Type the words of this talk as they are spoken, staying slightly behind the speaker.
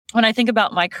when I think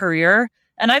about my career,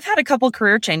 and I've had a couple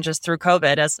career changes through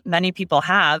COVID, as many people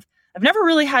have, I've never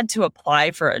really had to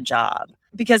apply for a job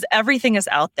because everything is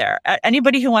out there.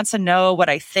 Anybody who wants to know what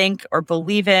I think or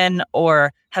believe in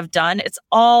or have done, it's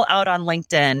all out on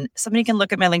LinkedIn. Somebody can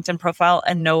look at my LinkedIn profile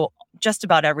and know just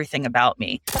about everything about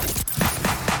me.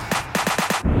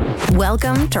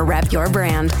 Welcome to Rep Your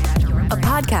Brand, a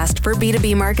podcast for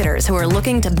B2B marketers who are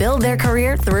looking to build their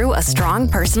career through a strong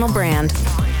personal brand.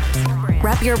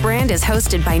 Rep Your Brand is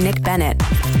hosted by Nick Bennett,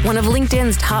 one of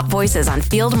LinkedIn's top voices on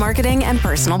field marketing and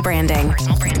personal branding.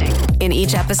 In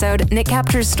each episode, Nick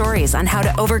captures stories on how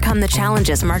to overcome the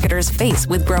challenges marketers face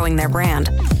with growing their brand.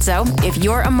 So, if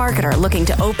you're a marketer looking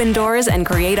to open doors and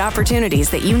create opportunities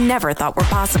that you never thought were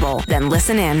possible, then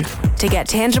listen in to get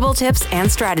tangible tips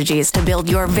and strategies to build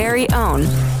your very own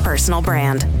personal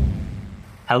brand.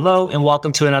 Hello, and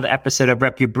welcome to another episode of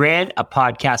Rep Your Brand, a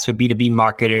podcast for B2B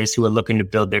marketers who are looking to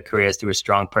build their careers through a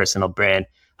strong personal brand.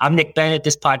 I'm Nick Bennett.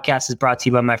 This podcast is brought to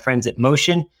you by my friends at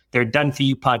Motion. They're a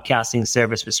done-for-you podcasting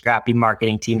service for scrappy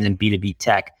marketing teams in B2B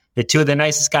tech. They're two of the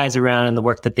nicest guys around, and the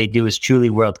work that they do is truly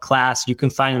world-class. You can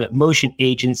find them at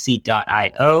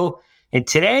motionagency.io. And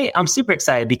today, I'm super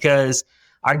excited because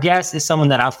our guest is someone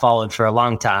that I've followed for a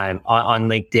long time on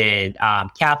LinkedIn.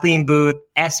 Kathleen Booth,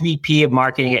 SVP of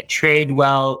Marketing at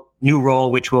Tradewell, new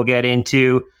role, which we'll get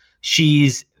into.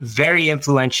 She's very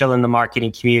influential in the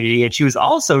marketing community, and she was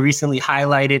also recently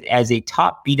highlighted as a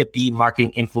top B2B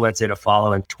marketing influencer to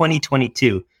follow in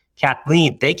 2022.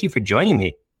 Kathleen, thank you for joining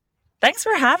me. Thanks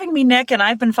for having me, Nick. And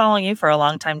I've been following you for a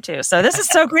long time, too. So this is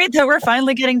so great that we're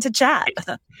finally getting to chat.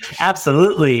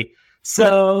 Absolutely.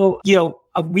 So,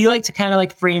 we like to kind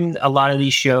of frame a lot of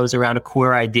these shows around a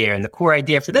core idea. And the core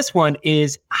idea for this one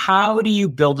is, how do you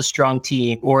build a strong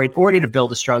team? Or in order to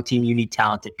build a strong team, you need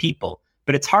talented people.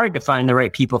 But it's hard to find the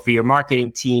right people for your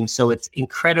marketing team. So it's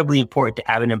incredibly important to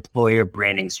have an employer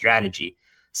branding strategy.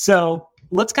 So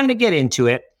let's kind of get into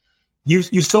it.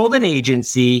 You sold an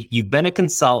agency, you've been a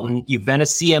consultant, you've been a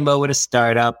CMO at a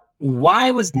startup. Why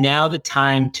was now the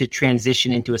time to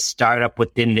transition into a startup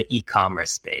within the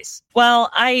e-commerce space?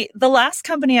 Well, the last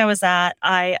company I was at,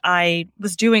 I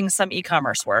was doing some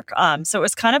e-commerce work. So it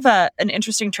was kind of an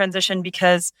interesting transition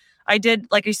because I did,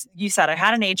 like you said, I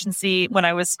had an agency. When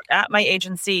I was at my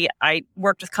agency, I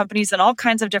worked with companies in all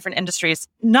kinds of different industries,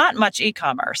 not much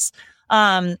e-commerce.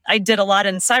 I did a lot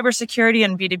in cybersecurity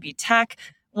and B2B tech.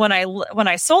 When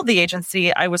I sold the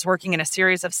agency, I was working in a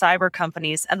series of cyber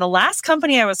companies. And the last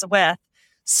company I was with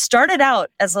started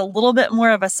out as a little bit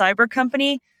more of a cyber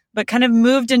company, but kind of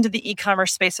moved into the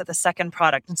e-commerce space with a second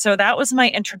product. And so that was my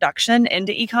introduction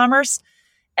into e-commerce.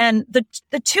 And the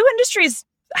two industries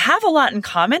have a lot in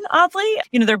common, oddly.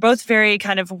 They're both very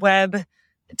kind of web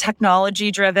technology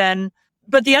driven.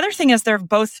 But the other thing is they're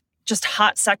both just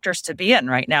hot sectors to be in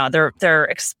right now. They're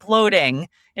exploding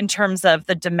in terms of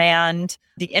the demand,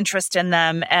 the interest in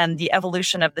them, and the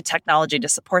evolution of the technology to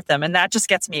support them. And that just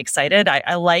gets me excited.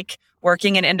 I like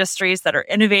working in industries that are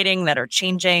innovating, that are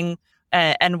changing,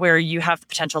 and where you have the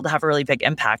potential to have a really big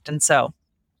impact. And so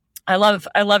I love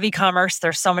e-commerce.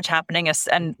 There's so much happening.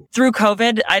 And through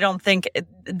COVID, I don't think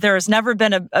there's never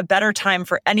been a better time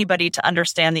for anybody to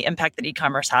understand the impact that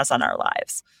e-commerce has on our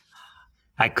lives.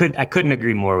 I couldn't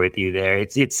agree more with you there.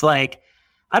 It's like,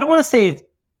 I don't want to say it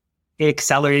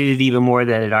accelerated even more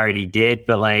than it already did,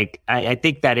 but I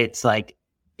think that it's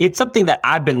something that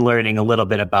I've been learning a little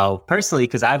bit about personally,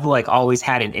 because I've always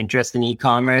had an interest in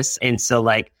e-commerce. And so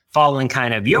following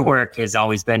kind of your work has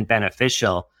always been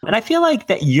beneficial. And I feel like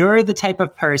that you're the type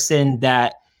of person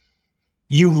that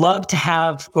you love to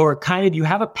have, or kind of you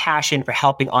have a passion for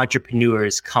helping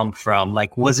entrepreneurs come from.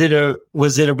 Was it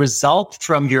a result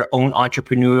from your own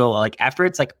entrepreneurial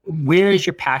efforts? Where is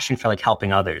your passion for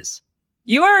helping others?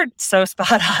 You are so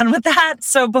spot on with that.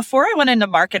 So before I went into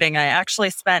marketing, I actually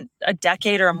spent a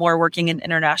decade or more working in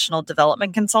international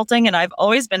development consulting. And I've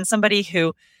always been somebody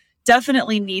who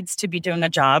definitely needs to be doing a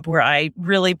job where I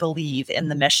really believe in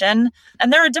the mission.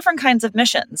 And there are different kinds of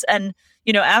missions. And,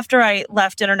 after I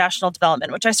left international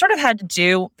development, which I sort of had to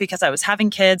do because I was having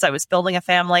kids, I was building a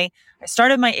family, I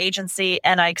started my agency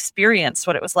and I experienced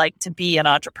what it was like to be an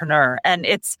entrepreneur. And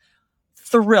it's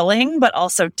thrilling, but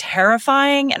also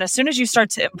terrifying. And as soon as you start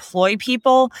to employ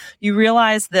people, you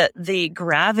realize that the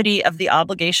gravity of the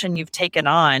obligation you've taken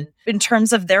on in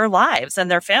terms of their lives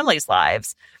and their families'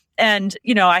 lives. And,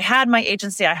 I had my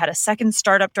agency, I had a second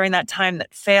startup during that time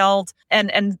that failed.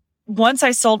 And once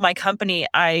I sold my company,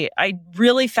 I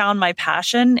really found my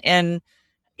passion in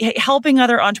helping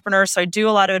other entrepreneurs. So I do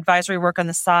a lot of advisory work on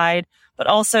the side, but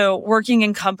also working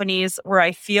in companies where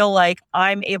I feel like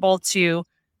I'm able to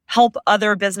help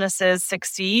other businesses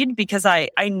succeed because I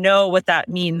know what that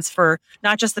means for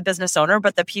not just the business owner,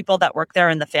 but the people that work there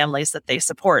and the families that they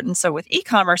support. And so with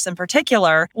e-commerce in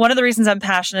particular, one of the reasons I'm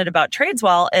passionate about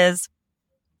Tradeswell is,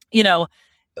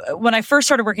 when I first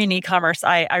started working in e-commerce,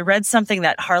 I read something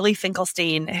that Harley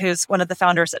Finkelstein, who's one of the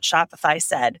founders at Shopify,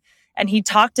 said, and he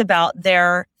talked about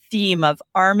their theme of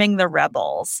arming the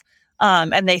rebels.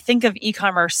 And they think of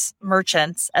e-commerce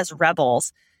merchants as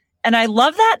rebels. And I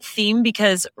love that theme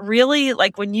because really,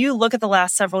 like when you look at the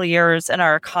last several years in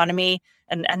our economy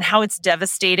and how it's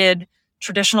devastated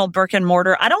traditional brick and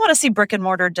mortar, I don't want to see brick and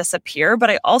mortar disappear, but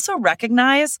I also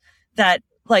recognize that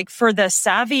like for the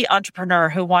savvy entrepreneur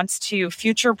who wants to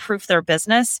future-proof their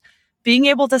business, being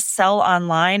able to sell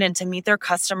online and to meet their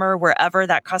customer wherever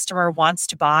that customer wants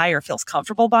to buy or feels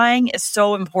comfortable buying is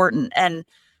so important. And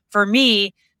for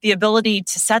me, the ability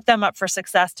to set them up for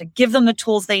success, to give them the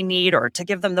tools they need or to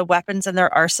give them the weapons in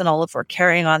their arsenal if we're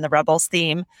carrying on the Rebels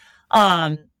theme,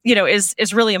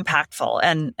 is really impactful.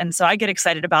 And so I get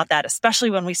excited about that, especially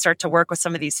when we start to work with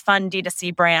some of these fun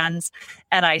D2C brands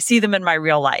and I see them in my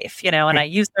real life, and I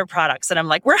use their products and I'm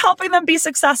like, we're helping them be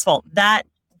successful. That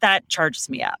charges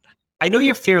me up. I know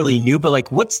you're fairly new, but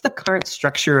like, what's the current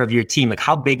structure of your team? Like,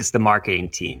 how big is the marketing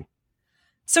team?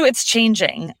 So it's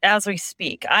changing as we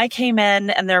speak. I came in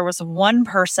and there was one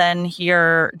person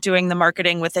here doing the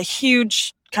marketing with a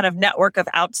huge kind of network of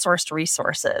outsourced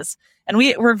resources. And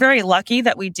we're very lucky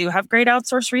that we do have great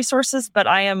outsourced resources, but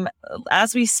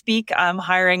as we speak, I'm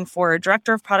hiring for a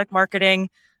director of product marketing,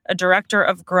 a director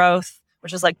of growth,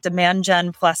 which is like demand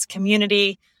gen plus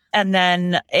community, and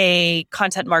then a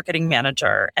content marketing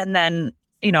manager. And then,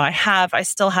 I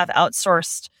still have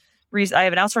outsourced I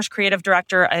have an outsourced creative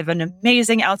director. I have an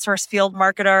amazing outsourced field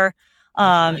marketer,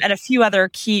 and a few other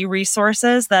key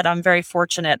resources that I'm very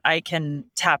fortunate I can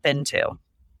tap into.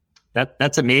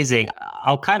 That's amazing.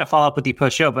 I'll kind of follow up with you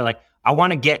post-show, but like I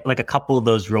want to get like a couple of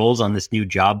those roles on this new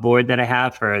job board that I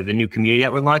have for the new community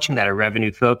that we're launching that are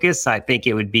revenue focused. So I think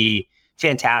it would be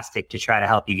fantastic to try to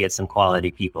help you get some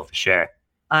quality people for sure.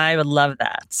 I would love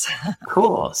that.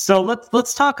 Cool. So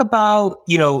let's talk about,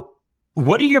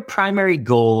 what are your primary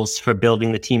goals for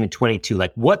building the team in 22?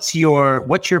 Like what's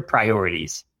your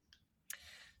priorities?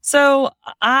 So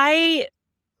I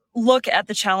look at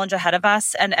the challenge ahead of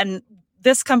us and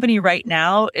this company right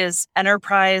now is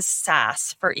enterprise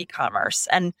SaaS for e-commerce.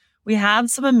 And we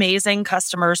have some amazing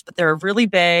customers, but they're really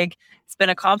big. It's been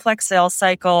a complex sales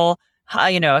cycle,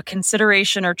 a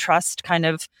consideration or trust kind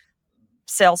of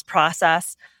sales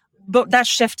process, but that's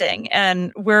shifting.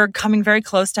 And we're coming very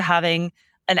close to having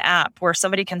an app where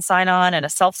somebody can sign on a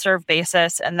self-serve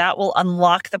basis, and that will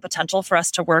unlock the potential for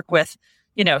us to work with,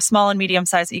 small and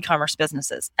medium-sized e-commerce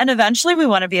businesses. And eventually we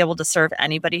want to be able to serve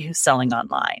anybody who's selling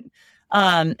online.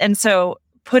 And so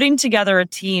putting together a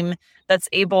team that's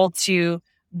able to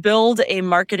build a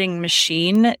marketing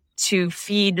machine to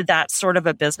feed that sort of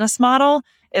a business model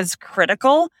is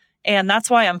critical. And that's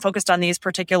why I'm focused on these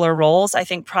particular roles. I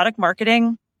think product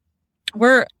marketing,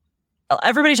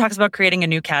 everybody talks about creating a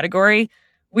new category.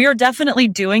 We are definitely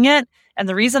doing it. And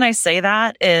the reason I say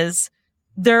that is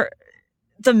the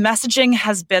messaging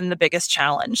has been the biggest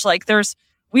challenge.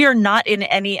 We are not in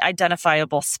any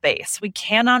identifiable space. We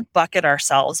cannot bucket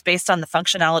ourselves based on the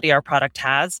functionality our product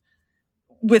has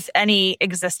with any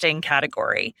existing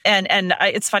category. And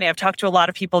it's funny, I've talked to a lot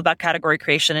of people about category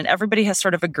creation and everybody has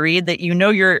sort of agreed that you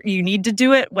need to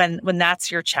do it when that's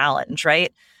your challenge,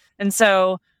 right? And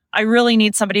so I really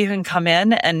need somebody who can come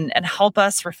in and help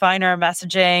us refine our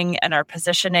messaging and our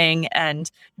positioning and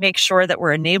make sure that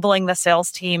we're enabling the sales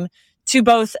team to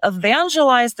both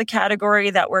evangelize the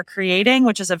category that we're creating,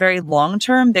 which is a very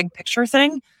long-term, big picture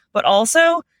thing, but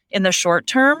also in the short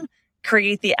term,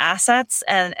 create the assets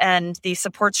and the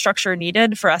support structure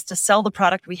needed for us to sell the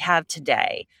product we have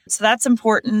today. So that's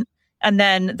important. And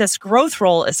then this growth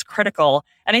role is critical.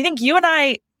 And I think you and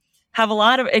I have a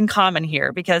lot in common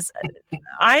here because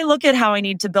I look at how I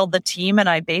need to build the team and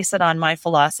I base it on my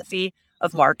philosophy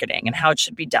of marketing and how it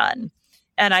should be done.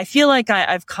 And I feel like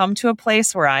I've come to a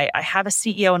place where I have a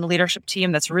CEO and a leadership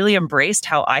team that's really embraced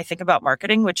how I think about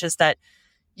marketing, which is that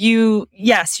you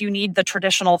need the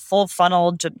traditional full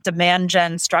funnel demand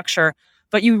gen structure,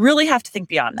 but you really have to think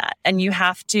beyond that. And you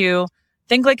have to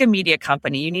think like a media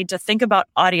company. You need to think about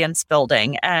audience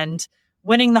building and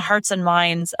winning the hearts and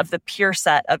minds of the peer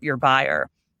set of your buyer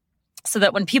so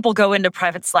that when people go into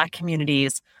private Slack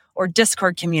communities or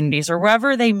Discord communities or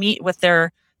wherever they meet with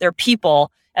their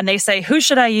people and they say, who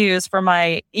should I use for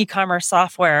my e-commerce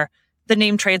software? The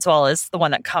name Tradeswell is the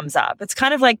one that comes up. It's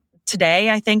kind of like today,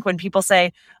 I think, when people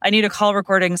say, I need a call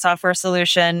recording software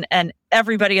solution and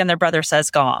everybody and their brother says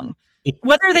Gong.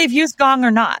 whether they've used Gong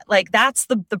or not. Like that's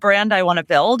the brand I want to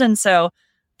build. And so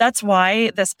that's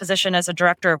why this position is a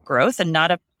director of growth and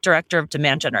not a director of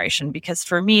demand generation, because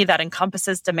for me, that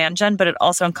encompasses demand gen, but it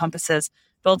also encompasses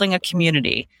building a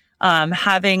community,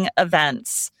 having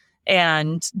events,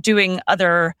 and doing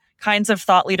other kinds of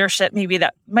thought leadership, maybe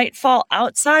that might fall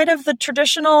outside of the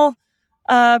traditional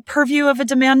purview of a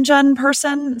demand gen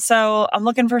person. So I'm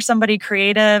looking for somebody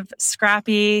creative,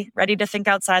 scrappy, ready to think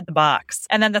outside the box.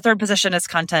 And then the third position is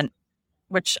content,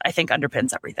 which I think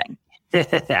underpins everything.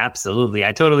 Absolutely.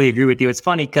 I totally agree with you. It's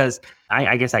funny because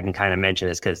I guess I can kind of mention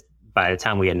this because by the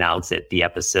time we announce it, the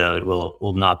episode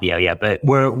will not be out yet. But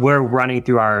we're running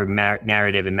through our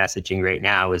narrative and messaging right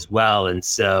now as well. And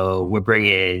so we're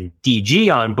bringing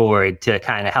DG on board to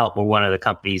kind of help. We're one of the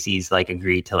companies he's like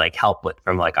agreed to like help with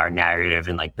from like our narrative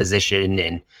and like position.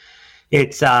 And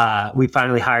it's we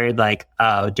finally hired like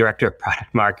a director of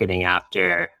product marketing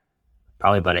after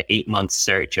probably about an 8-month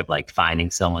search of like finding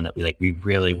someone that we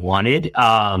really wanted.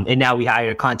 And now we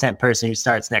hired a content person who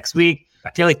starts next week. I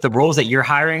feel like the roles that you're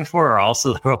hiring for are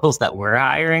also the roles that we're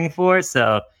hiring for.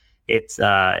 So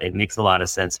it makes a lot of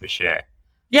sense for sure.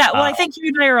 Yeah. Well, I think you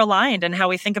and I are aligned in how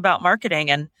we think about marketing,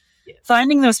 and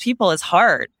finding those people is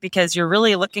hard because you're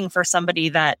really looking for somebody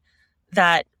that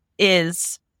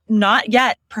is not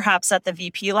yet perhaps at the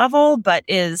VP level, but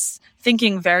is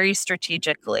thinking very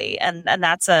strategically. And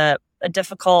that's a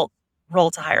difficult role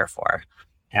to hire for.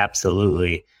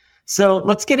 Absolutely. So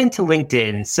let's get into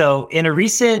LinkedIn. So in a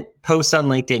recent post on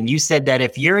LinkedIn, you said that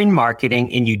if you're in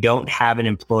marketing and you don't have an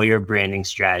employer branding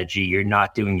strategy, you're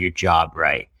not doing your job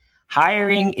right.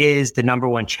 Hiring is the number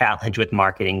one challenge with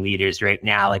marketing leaders right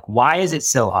now. Like, why is it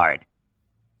so hard?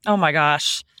 Oh my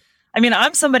gosh. I mean,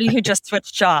 I'm somebody who just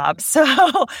switched jobs. So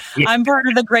I'm part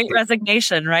of the Great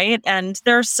Resignation, right? And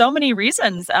there are so many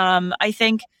reasons. I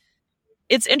think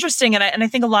it's interesting. And I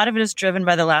think a lot of it is driven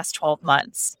by the last 12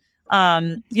 months.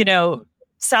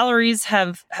 Salaries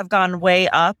have gone way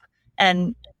up.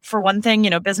 And for one thing,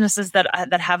 businesses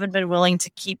that haven't been willing to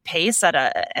keep pace at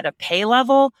a pay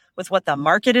level with what the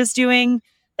market is doing,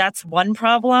 that's one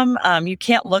problem. You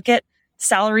can't look at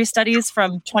salary studies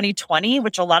from 2020,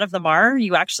 which a lot of them are.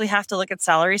 You actually have to look at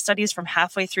salary studies from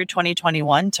halfway through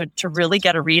 2021 to really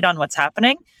get a read on what's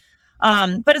happening.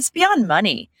 But it's beyond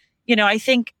money. I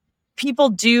think people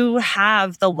do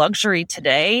have the luxury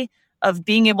today of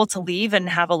being able to leave and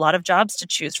have a lot of jobs to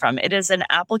choose from. It is an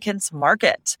applicant's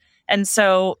market. And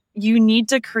so you need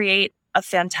to create a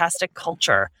fantastic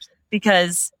culture,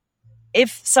 because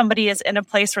if somebody is in a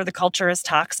place where the culture is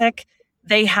toxic,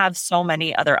 they have so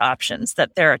many other options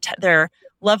that their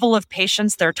level of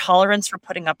patience, their tolerance for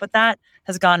putting up with that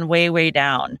has gone way, way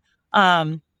down.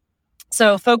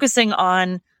 So focusing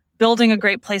on building a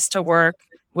great place to work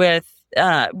with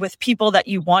people that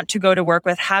you want to go to work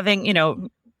with, having,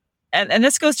 and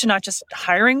this goes to not just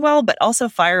hiring well, but also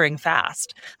firing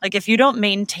fast. Like if you don't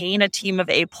maintain a team of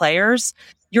A players,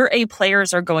 your A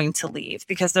players are going to leave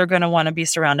because they're going to want to be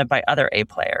surrounded by other A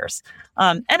players.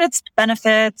 And it's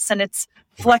benefits and it's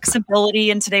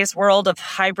flexibility in today's world of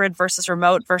hybrid versus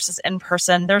remote versus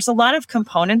in-person. There's a lot of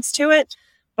components to it,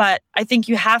 but I think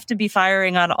you have to be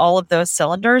firing on all of those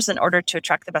cylinders in order to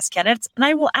attract the best candidates. And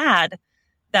I will add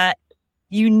that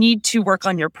you need to work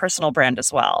on your personal brand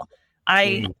as well.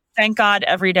 I thank God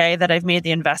every day that I've made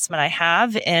the investment I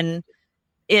have in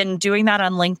doing that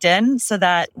on LinkedIn, so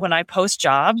that when I post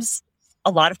jobs,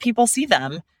 a lot of people see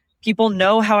them. People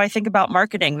know how I think about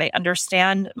marketing. They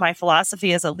understand my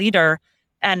philosophy as a leader.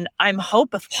 And I'm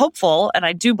hopeful, and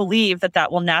I do believe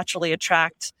that will naturally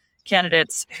attract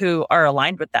candidates who are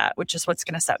aligned with that, which is what's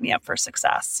going to set me up for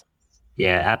success.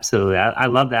 Yeah, absolutely. I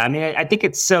love that. I mean, I think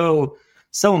it's so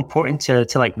important to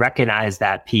like recognize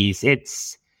that piece.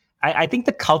 I think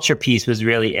the culture piece was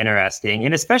really interesting.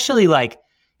 And especially like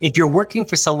if you're working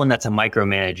for someone that's a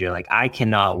micromanager, like I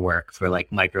cannot work for like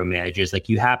micromanagers. Like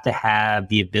you have to have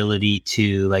the ability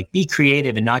to like be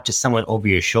creative and not just someone over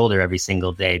your shoulder every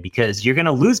single day, because you're going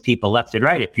to lose people left and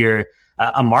right if you're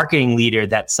a marketing leader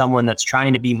that's someone that's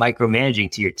trying to be micromanaging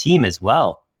to your team as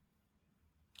well.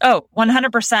 Oh,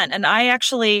 100%. And I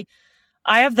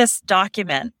have this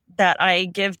document that I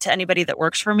give to anybody that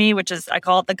works for me, which is, I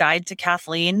call it the Guide to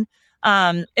Kathleen.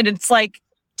 And it's like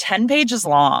 10 pages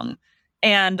long.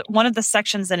 And one of the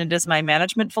sections in it is my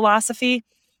management philosophy.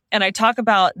 And I talk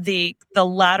about the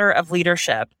ladder of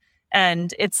leadership.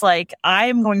 And it's like,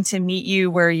 I'm going to meet you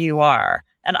where you are.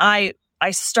 And I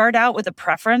start out with a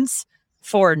preference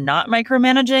for not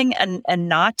micromanaging and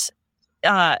not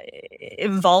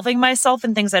involving myself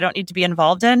in things I don't need to be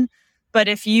involved in. But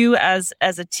if you as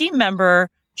a team member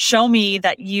show me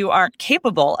that you aren't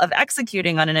capable of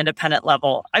executing on an independent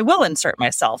level, I will insert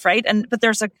myself, right? But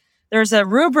there's a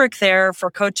rubric there for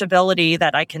coachability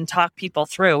that I can talk people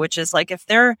through, which is like, if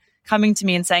they're coming to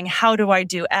me and saying, how do I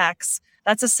do X?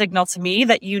 That's a signal to me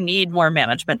that you need more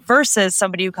management, versus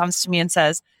somebody who comes to me and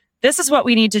says, this is what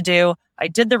we need to do. I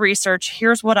did the research.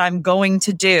 Here's what I'm going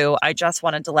to do. I just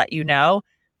wanted to let you know.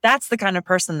 That's the kind of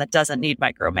person that doesn't need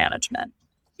micromanagement.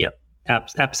 Yep.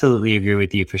 Absolutely agree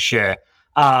with you for sure.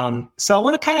 So I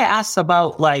want to kind of ask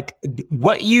about like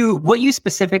what you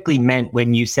specifically meant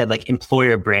when you said like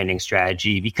employer branding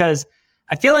strategy, because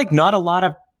I feel like not a lot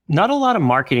of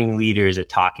marketing leaders are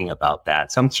talking about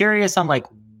that. So I'm curious on like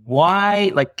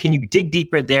why, like, can you dig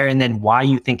deeper there, and then why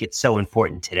you think it's so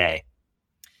important today?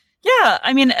 Yeah,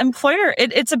 I mean, employer,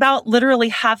 it's about literally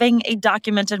having a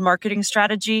documented marketing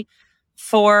strategy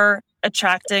for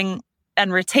attracting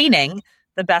and retaining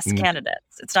the best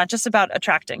candidates. It's not just about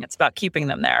attracting, it's about keeping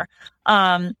them there.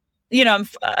 I'm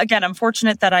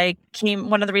fortunate that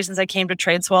one of the reasons I came to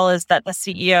Tradeswell is that the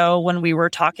CEO, when we were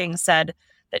talking, said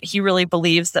that he really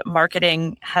believes that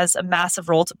marketing has a massive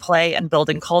role to play in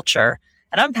building culture.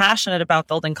 And I'm passionate about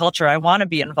building culture. I want to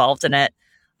be involved in it.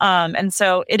 And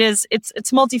so it's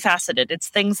multifaceted. It's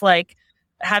things like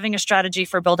having a strategy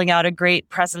for building out a great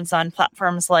presence on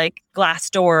platforms like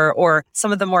Glassdoor, or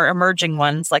some of the more emerging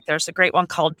ones. Like there's a great one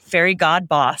called Fairy God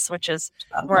Boss, which is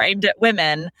more aimed at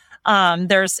women.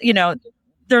 There's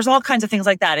all kinds of things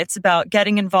like that. It's about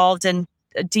getting involved in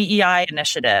DEI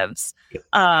initiatives.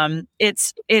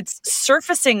 It's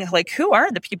surfacing like, who are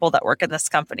the people that work in this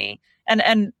company?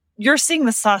 And you're seeing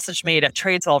the sausage made at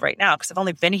Tradeswell right now, because I've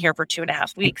only been here for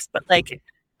 2.5 weeks, but like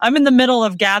I'm in the middle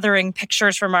of gathering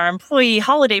pictures from our employee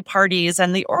holiday parties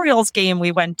and the Orioles game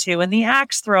we went to and the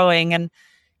axe throwing, and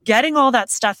getting all that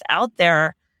stuff out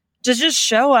there to just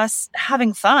show us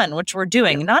having fun, which we're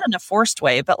doing, not in a forced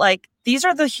way, but like, these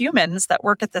are the humans that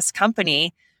work at this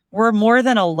company. We're more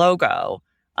than a logo.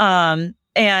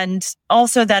 And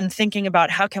also then thinking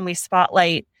about how can we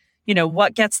spotlight,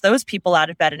 what gets those people out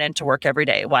of bed and into work every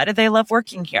day? Why do they love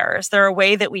working here? Is there a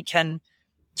way that we can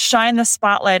shine the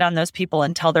spotlight on those people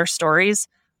and tell their stories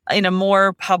in a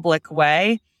more public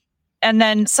way? And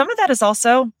then some of that is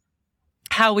also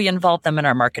how we involve them in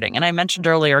our marketing. And I mentioned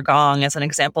earlier Gong as an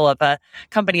example of a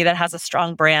company that has a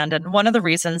strong brand. And one of the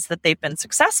reasons that they've been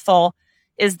successful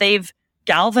is they've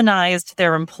galvanized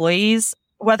their employees,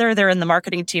 whether they're in the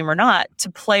marketing team or not,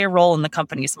 to play a role in the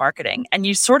company's marketing. And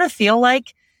you sort of feel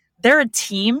like they're a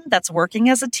team that's working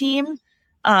as a team,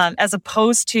 as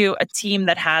opposed to a team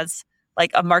that has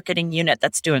like a marketing unit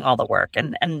that's doing all the work.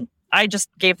 And I just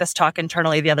gave this talk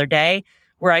internally the other day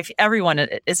where everyone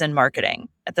is in marketing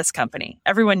at this company.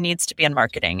 Everyone needs to be in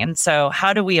marketing. And so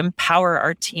how do we empower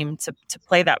our team to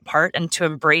play that part and to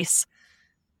embrace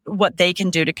what they can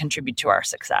do to contribute to our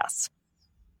success?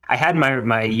 I had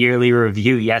my yearly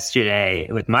review yesterday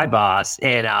with my boss,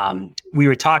 and we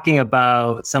were talking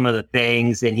about some of the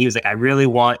things, and he was like, I really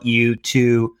want you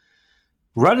to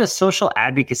run a social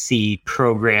advocacy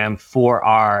program for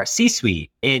our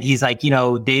C-suite. And he's like,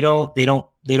 they don't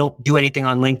do anything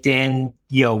on LinkedIn.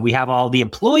 We have all the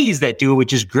employees that do it,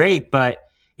 which is great. But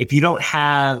if you don't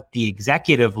have the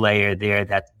executive layer there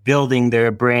that's building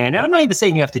their brand, I'm not even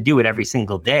saying you have to do it every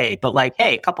single day, but like,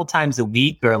 hey, a couple times a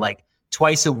week or like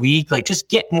twice a week, like just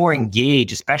get more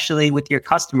engaged, especially with your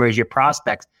customers, your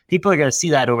prospects. People are going to see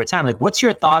that over time. Like, what's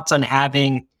your thoughts on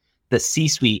having the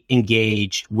C-suite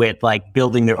engage with like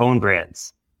building their own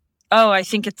brands? Oh, I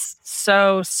think it's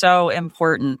so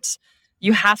important.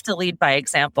 You have to lead by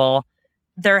example.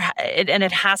 And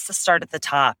it has to start at the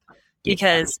top,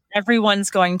 because everyone's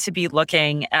going to be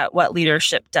looking at what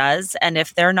leadership does. And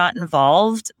if they're not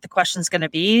involved, the question's going to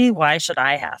be, why should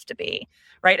I have to be?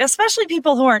 Right? Especially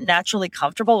people who aren't naturally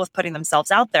comfortable with putting themselves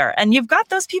out there. And you've got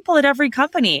those people at every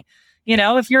company.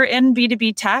 If you're in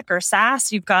B2B tech or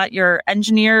SaaS, you've got your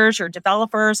engineers, your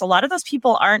developers. A lot of those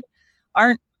people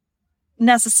aren't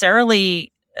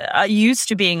necessarily used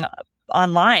to being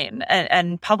online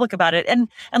and public about it. And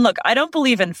look, I don't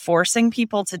believe in forcing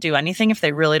people to do anything if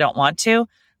they really don't want to.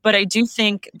 But I do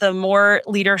think the more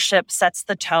leadership sets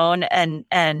the tone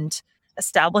and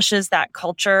establishes that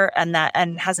culture and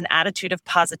has an attitude of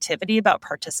positivity about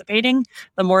participating,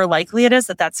 the more likely it is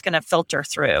that that's going to filter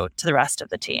through to the rest of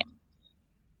the team.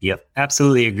 Yep,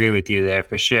 absolutely agree with you there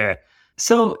for sure.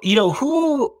 So,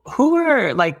 who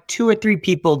are like 2 or 3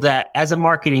 people that, as a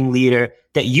marketing leader,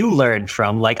 that you learned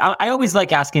from? Like, I always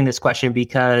like asking this question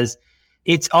because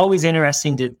it's always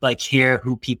interesting to like hear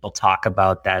who people talk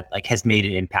about that like has made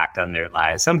an impact on their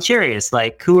lives. So I'm curious,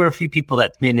 like, who are a few people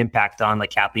that made an impact on like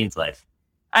Kathleen's life?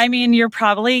 I mean, you're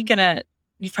probably gonna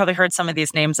you've probably heard some of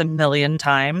these names a million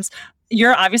times.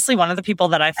 You're obviously one of the people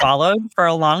that I followed for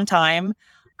a long time.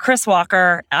 Chris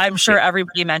Walker, I'm sure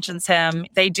everybody mentions him.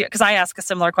 They do, because I ask a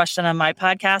similar question on my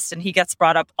podcast and he gets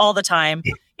brought up all the time.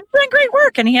 He's doing great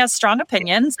work and he has strong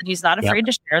opinions and he's not afraid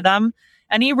to share them.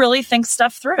 And he really thinks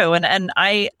stuff through. And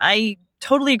I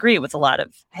totally agree with a lot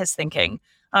of his thinking.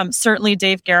 Certainly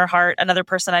Dave Gerhardt, another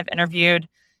person I've interviewed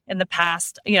in the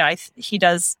past, he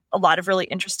does a lot of really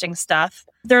interesting stuff.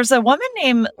 There's a woman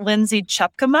named Lindsay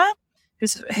Chupkema,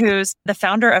 who's the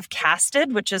founder of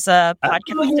Casted, which is a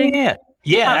podcasting.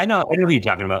 Yeah, I know who you're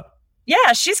talking about.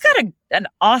 Yeah, she's got an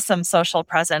awesome social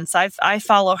presence. I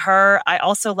follow her. I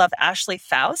also love Ashley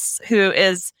Faust, who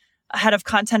is head of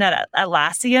content at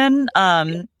Atlassian.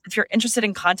 If you're interested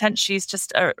in content, she's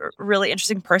just a really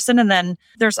interesting person. And then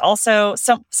there's also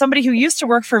somebody who used to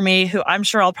work for me, who I'm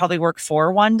sure I'll probably work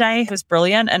for one day, who's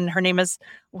brilliant. And her name is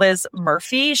Liz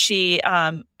Murphy. She,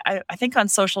 I think on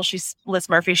social, she's Liz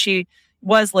Murphy. She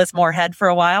was Liz Moorhead for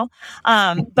a while.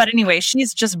 But anyway,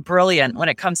 she's just brilliant when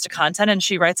it comes to content. And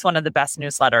she writes one of the best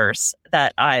newsletters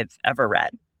that I've ever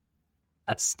read.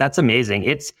 That's amazing.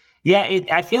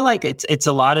 I feel like it's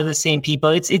a lot of the same people.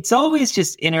 It's always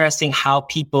just interesting how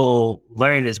people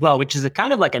learn as well, which is a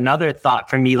kind of like another thought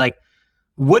for me. Like,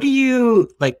 what do you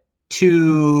like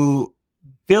to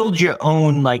build your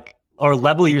own, like, or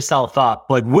level yourself up?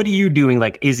 Like, what are you doing?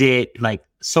 Like, is it like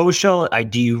social?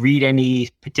 Do you read any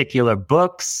particular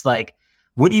books? Like,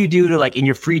 what do you do to, like, in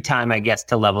your free time, I guess,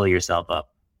 to level yourself up?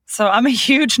 So I'm a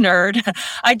huge nerd.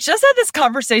 I just had this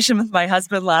conversation with my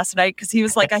husband last night because he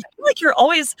was like, I feel like you're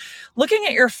always looking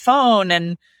at your phone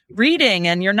and reading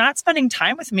and you're not spending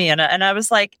time with me. And I was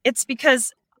like, it's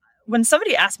because when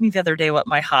somebody asked me the other day what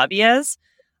my hobby is,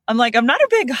 I'm like, I'm not a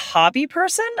big hobby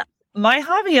person. My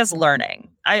hobby is learning.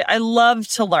 I love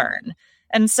to learn.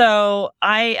 And so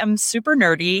I am super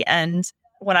nerdy. And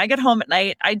when I get home at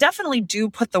night, I definitely do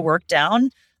put the work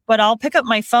down. But I'll pick up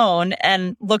my phone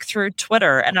and look through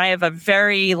Twitter. And I have a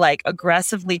very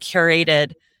aggressively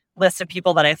curated list of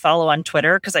people that I follow on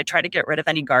Twitter because I try to get rid of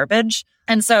any garbage.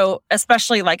 And so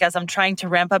especially as I'm trying to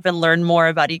ramp up and learn more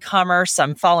about e-commerce,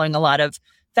 I'm following a lot of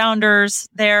founders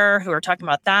there who are talking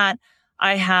about that.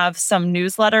 I have some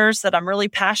newsletters that I'm really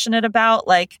passionate about,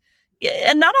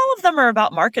 and not all of them are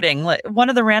about marketing. One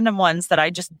of the random ones that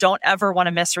I just don't ever want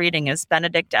to miss reading is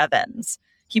Benedict Evans.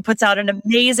 He puts out an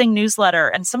amazing newsletter,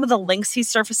 and some of the links he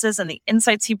surfaces and the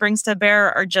insights he brings to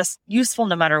bear are just useful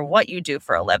no matter what you do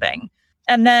for a living.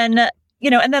 And then,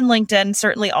 and then LinkedIn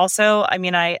certainly also. I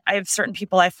mean, I have certain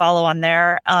people I follow on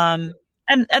there, and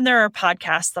there are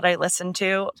podcasts that I listen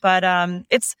to. But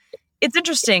it's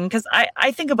interesting because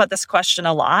I think about this question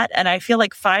a lot, and I feel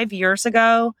like 5 years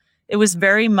ago it was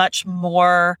very much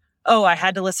more, I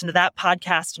had to listen to that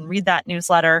podcast and read that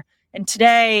newsletter. And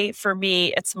today, for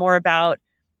me, it's more about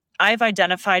I've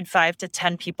identified 5 to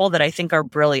 10 people that I think are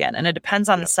brilliant, and it depends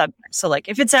on the subject. So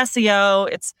if it's SEO,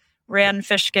 it's Rand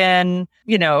Fishkin,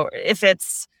 if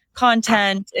it's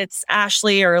content, it's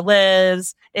Ashley or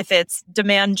Liz. If it's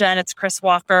demand gen, it's Chris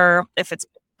Walker. If it's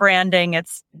branding,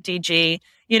 it's DG,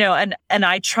 and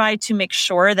I try to make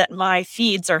sure that my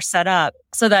feeds are set up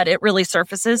so that it really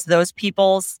surfaces those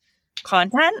people's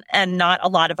content and not a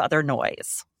lot of other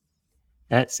noise.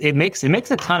 It makes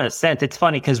a ton of sense. It's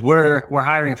funny because we're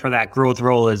hiring for that growth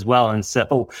role as well. And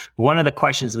so one of the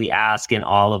questions we ask in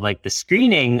all of the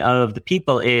screening of the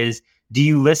people is, do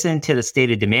you listen to The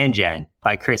State of Demand Gen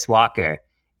by Chris Walker?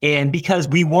 And because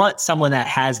we want someone that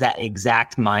has that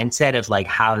exact mindset of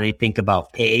how they think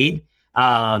about paid.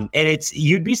 And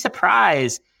you'd be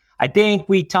surprised. I think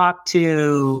we talked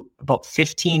to about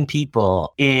 15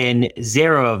 people and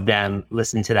 0 of them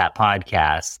listened to that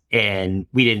podcast, and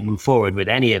we didn't move forward with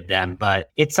any of them.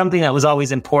 But it's something that was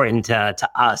always important to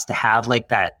us to have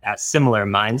that similar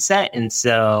mindset. And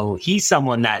so he's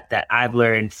someone that I've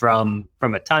learned from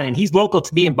a ton, and he's local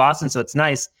to me in Boston. So it's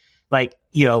nice.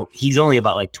 He's only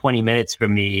about 20 minutes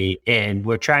from me, and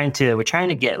we're trying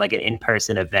to get an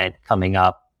in-person event coming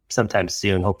up sometime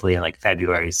soon, hopefully in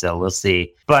February. So we'll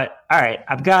see. But all right,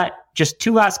 I've got just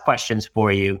 2 last questions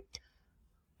for you.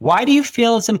 Why do you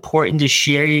feel it's important to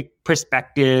share your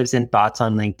perspectives and thoughts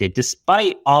on LinkedIn,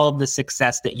 despite all of the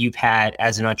success that you've had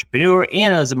as an entrepreneur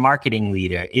and as a marketing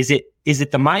leader? Is it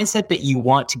the mindset that you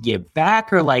want to give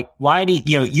back, or why do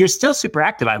you're still super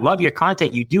active? I love your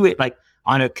content. You do it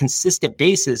on a consistent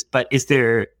basis, but is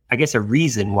there, I guess, a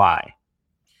reason why?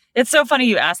 It's so funny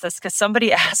you asked this because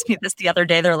somebody asked me this the other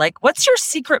day. They're like, what's your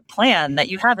secret plan that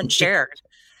you haven't shared?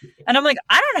 And I'm like,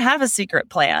 I don't have a secret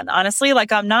plan. Honestly,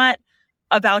 I'm not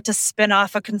about to spin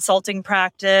off a consulting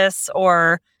practice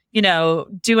or,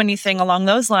 do anything along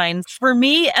those lines. For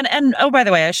me, and oh, by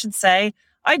the way, I should say,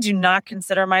 I do not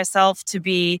consider myself to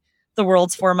be the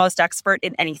world's foremost expert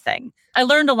in anything. I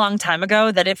learned a long time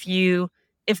ago that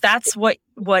if that's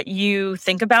what you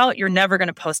think about, you're never going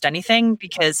to post anything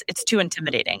because it's too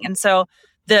intimidating. And so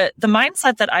the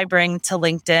mindset that I bring to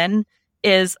LinkedIn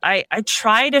is I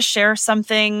try to share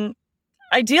something,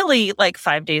 ideally like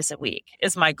 5 days a week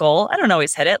is my goal. I don't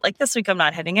always hit it. Like this week, I'm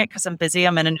not hitting it because I'm busy.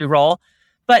 I'm in a new role.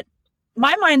 But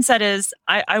my mindset is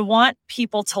I want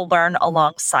people to learn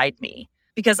alongside me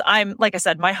because like I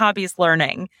said, my hobby is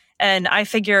learning. And I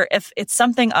figure if it's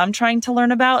something I'm trying to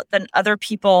learn about, then other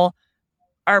people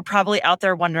are probably out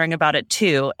there wondering about it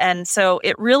too. And so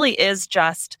it really is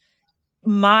just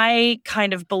my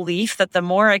kind of belief that the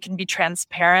more I can be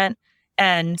transparent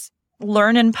and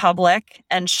learn in public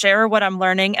and share what I'm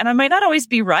learning, and I might not always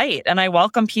be right. And I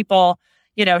welcome people,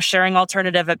 sharing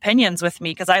alternative opinions with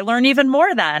me because I learn even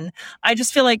more then. I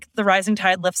just feel like the rising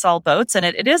tide lifts all boats, and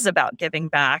it is about giving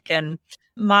back. And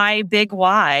my big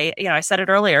why, I said it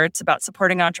earlier, it's about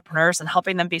supporting entrepreneurs and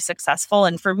helping them be successful.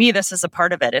 And for me, this is a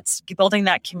part of it. It's building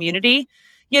that community,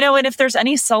 and if there's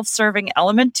any self-serving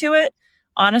element to it,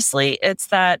 honestly, it's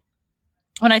that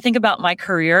when I think about my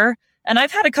career, and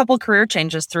I've had a couple career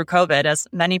changes through COVID, as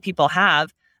many people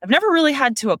have, I've never really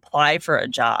had to apply for a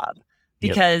job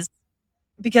because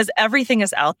everything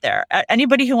is out there.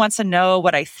 Anybody who wants to know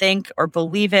what I think or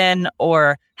believe in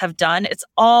or have done, it's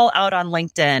all out on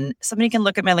LinkedIn. Somebody can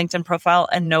look at my LinkedIn profile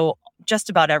and know just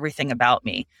about everything about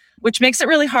me, which makes it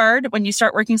really hard when you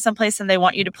start working someplace and they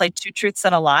want you to play two truths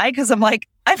and a lie. Because I'm like,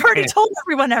 I've already told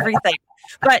everyone everything.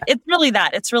 But it's really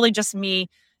that. It's really just me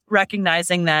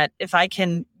recognizing that if I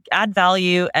can add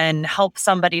value and help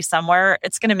somebody somewhere,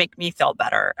 it's going to make me feel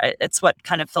better. It's what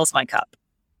kind of fills my cup.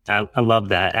 I love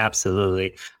that.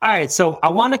 Absolutely. All right. So I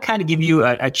want to kind of give you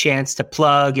a chance to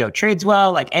plug,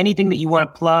 Tradeswell, like anything that you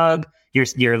want to plug, your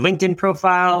LinkedIn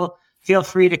profile. Feel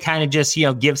free to kind of just,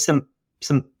 give some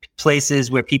places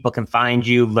where people can find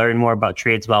you, learn more about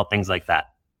Tradeswell, things like that.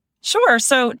 Sure.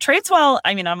 So Tradeswell,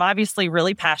 I'm obviously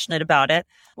really passionate about it.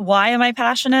 Why am I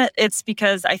passionate? It's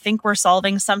because I think we're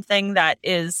solving something that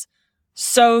is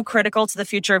so critical to the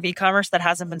future of e-commerce that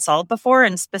hasn't been solved before.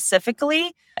 And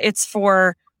specifically, it's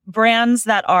for brands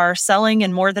that are selling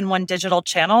in more than one digital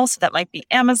channel. So that might be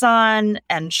Amazon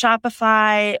and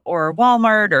Shopify or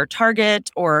Walmart or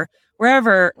Target or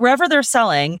wherever they're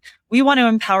selling. We want to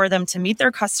empower them to meet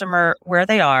their customer where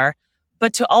they are,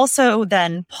 but to also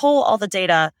then pull all the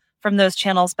data from those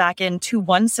channels back into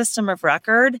one system of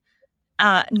record,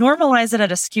 normalize it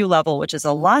at a SKU level, which is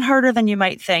a lot harder than you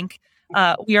might think.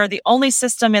 We are the only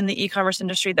system in the e-commerce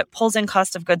industry that pulls in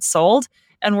cost of goods sold.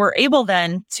 And we're able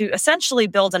then to essentially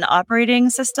build an operating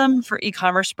system for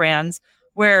e-commerce brands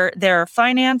where their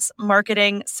finance,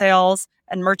 marketing, sales,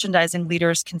 and merchandising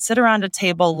leaders can sit around a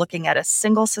table looking at a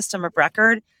single system of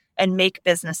record and make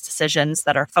business decisions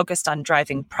that are focused on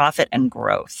driving profit and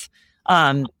growth.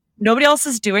 Nobody else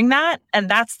is doing that. And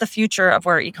that's the future of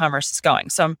where e-commerce is going.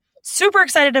 So I'm super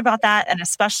excited about that, and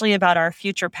especially about our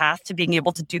future path to being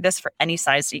able to do this for any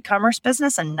size e-commerce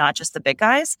business and not just the big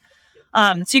guys.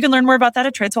 So you can learn more about that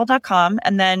at tradeswell.com.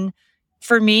 And then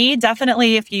for me,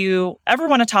 definitely, if you ever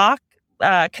want to talk,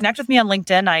 connect with me on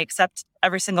LinkedIn. I accept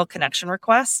every single connection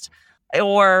request,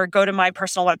 or go to my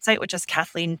personal website, which is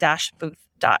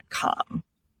kathleen-booth.com.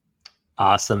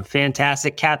 Awesome.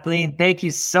 Fantastic. Kathleen, thank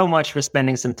you so much for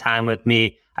spending some time with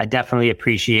me. I definitely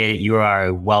appreciate it. You are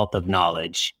a wealth of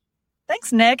knowledge.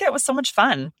 Thanks, Nick. It was so much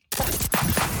fun.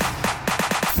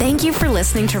 Thank you for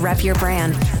listening to Rep Your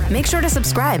Brand. Make sure to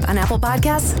subscribe on Apple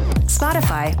Podcasts,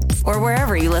 Spotify, or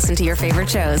wherever you listen to your favorite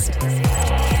shows.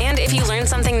 And if you learned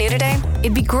something new today,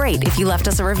 it'd be great if you left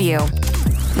us a review.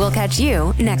 We'll catch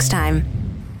you next time.